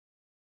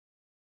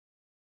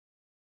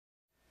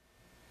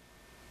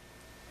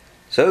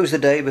So it was the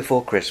day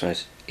before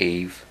Christmas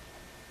Eve,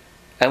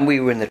 and we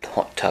were in the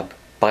hot tub.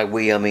 By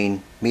we, I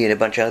mean me and a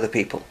bunch of other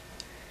people.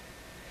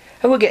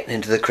 And we're getting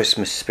into the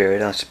Christmas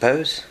spirit, I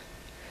suppose.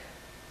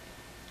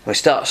 We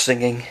start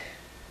singing,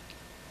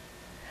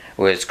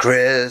 "It's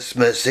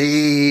Christmas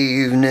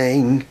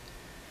evening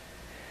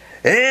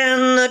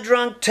in the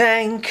drunk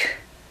tank."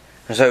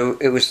 And so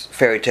it was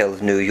Fairy Tale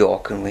of New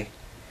York, and we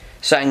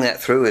sang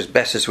that through as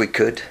best as we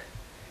could.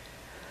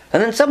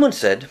 And then someone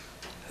said,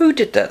 "Who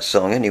did that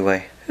song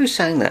anyway? Who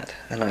sang that?"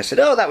 And I said,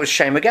 "Oh, that was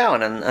Shane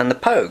MacGowan and the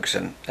Pogues."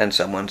 And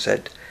someone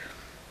said,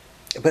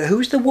 "But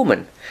who's the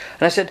woman?"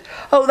 And I said,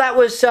 "Oh, that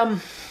was oh,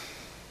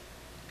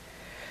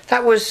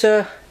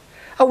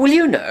 well,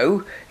 you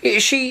know,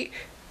 she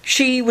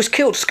was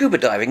killed scuba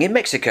diving in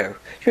Mexico.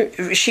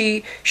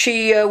 She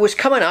was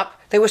coming up,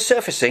 they were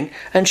surfacing,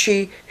 and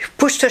she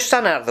pushed her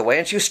son out of the way,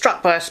 and she was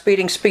struck by a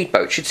speeding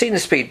speedboat. She'd seen the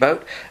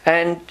speedboat,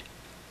 and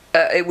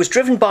it was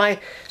driven by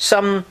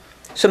some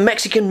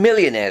Mexican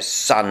millionaire's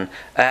son,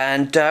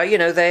 and you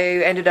know,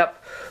 they ended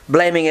up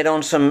blaming it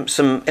on some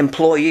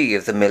employee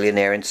of the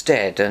millionaire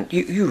instead. And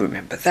you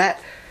remember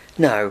that?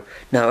 No,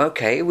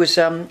 okay. It was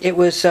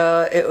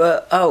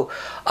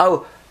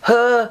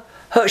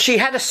she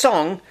had a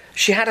song.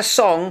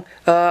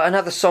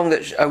 Another song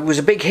that was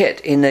a big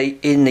hit in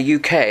the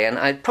UK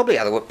and probably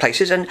other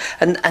places. And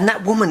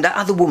that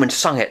other woman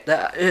sung it.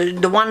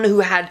 The one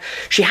who had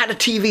a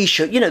TV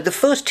show. You know, the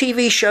first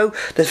TV show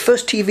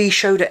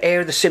to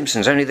air The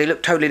Simpsons. Only they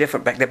looked totally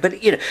different back then.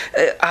 But you know,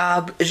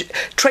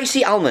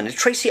 Tracy Ullman.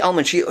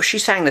 She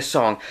sang the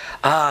song.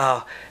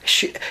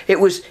 It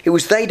was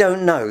They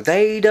Don't Know.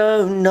 They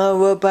don't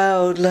know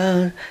about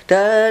love.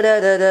 Da da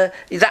da da.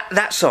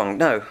 That song.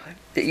 No,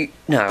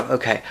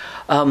 okay.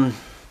 Her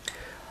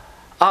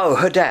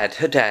dad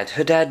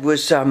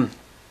was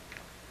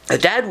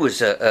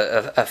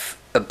a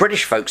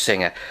British folk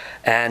singer,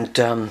 and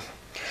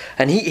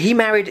he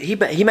married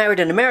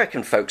an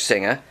American folk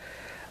singer,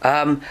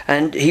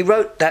 and he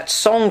wrote that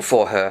song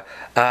for her.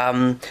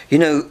 You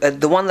know,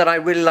 the one that I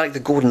really like, the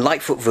Gordon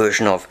Lightfoot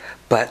version of,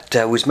 but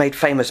was made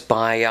famous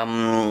by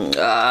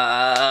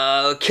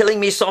Killing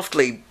Me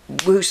Softly,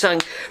 who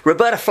sang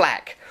Roberta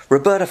Flack,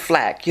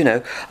 you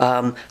know,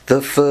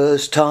 the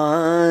first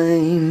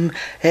time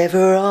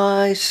ever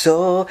I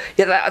saw.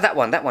 Yeah, that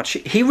one.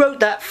 He wrote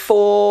that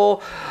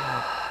for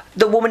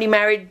the woman he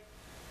married.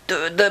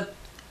 It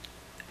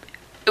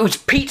was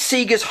Pete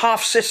Seeger's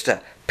half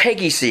sister,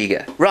 Peggy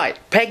Seeger. Right,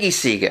 Peggy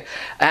Seeger,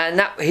 and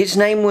that was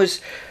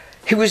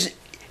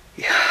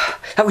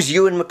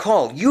Ewan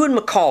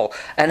McCall,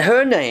 and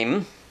her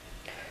name,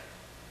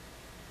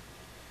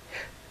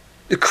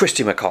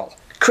 Christy McCall.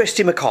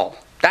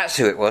 That's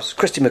who it was,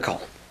 Christy McCall.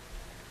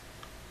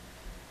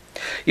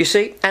 You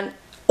see, and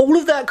all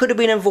of that could have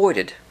been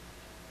avoided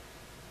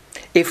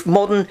if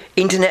modern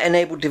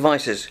internet-enabled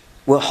devices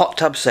were hot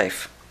tub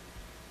safe.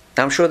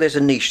 Now, I'm sure there's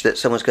a niche that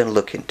someone's going to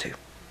look into.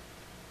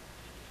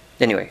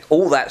 Anyway,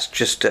 all that's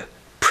just a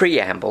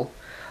preamble,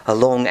 a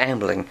long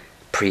ambling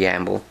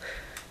preamble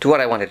to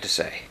what I wanted to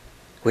say,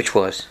 which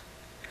was,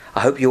 I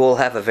hope you all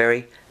have a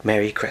very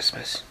Merry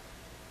Christmas.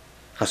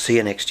 I'll see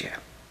you next year.